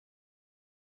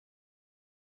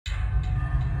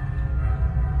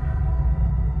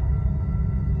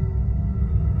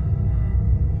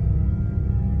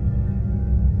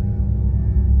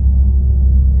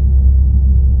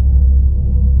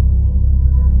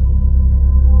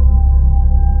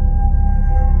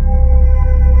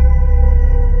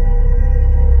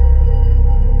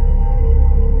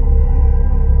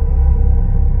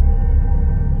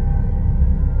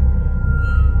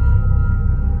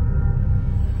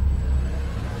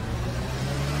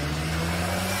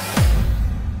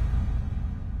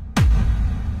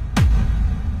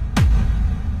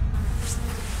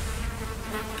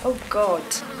God.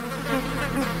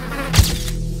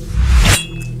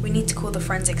 We need to call the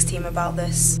forensics team about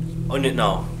this. On it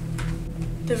now.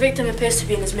 The victim appears to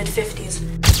be in his mid-50s.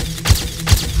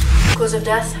 Cause of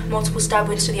death, multiple stab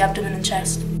wounds to the abdomen and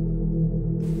chest.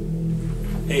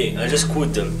 Hey, I just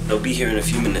called them. They'll be here in a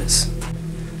few minutes.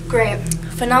 Great.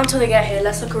 For now until they get here,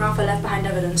 let's look around for left behind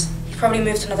evidence. He probably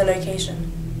moved to another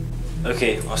location.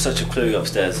 Okay, I'll search a Chloe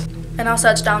upstairs. And I'll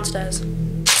search downstairs.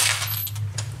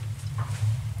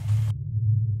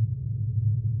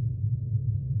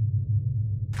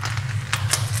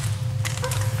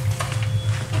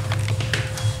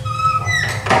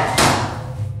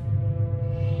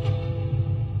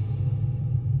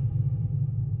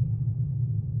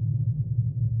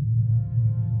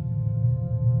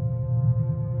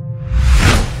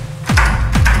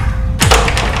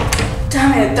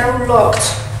 Damn it, they're all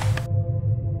locked.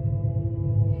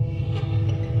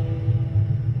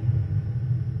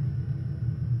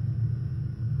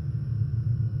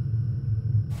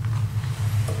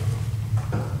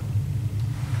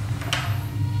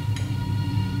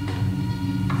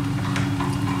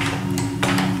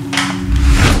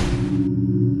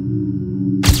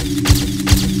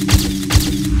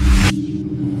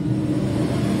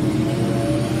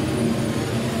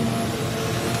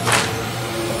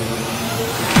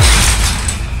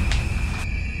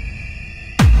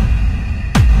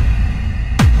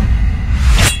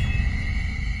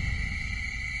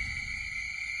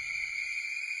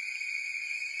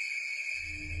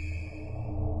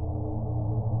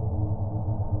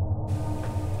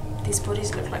 These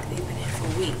bodies look like they've been here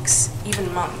for weeks,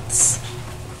 even months.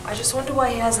 I just wonder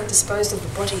why he hasn't disposed of the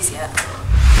bodies yet.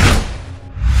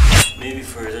 Maybe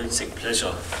for his own sick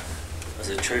pleasure. As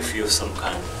a trophy of some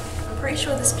kind. I'm pretty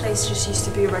sure this place just used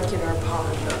to be a regular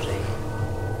apartment building.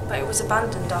 But it was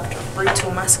abandoned after a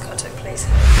brutal massacre took place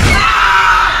here.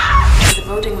 The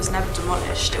building was never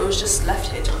demolished, it was just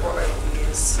left here to rot over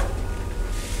years.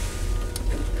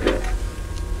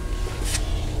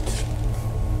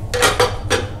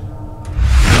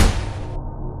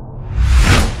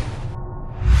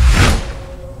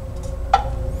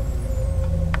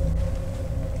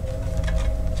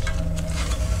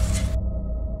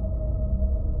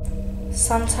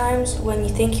 Sometimes when you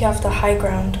think you have the high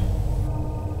ground,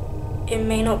 it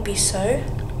may not be so.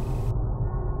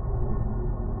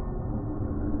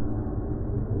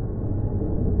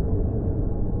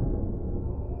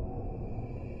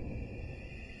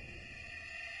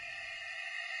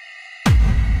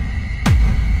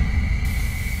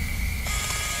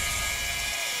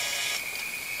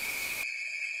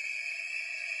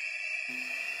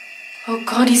 Oh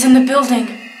God, he's in the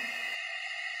building.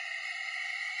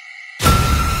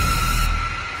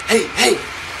 Hey!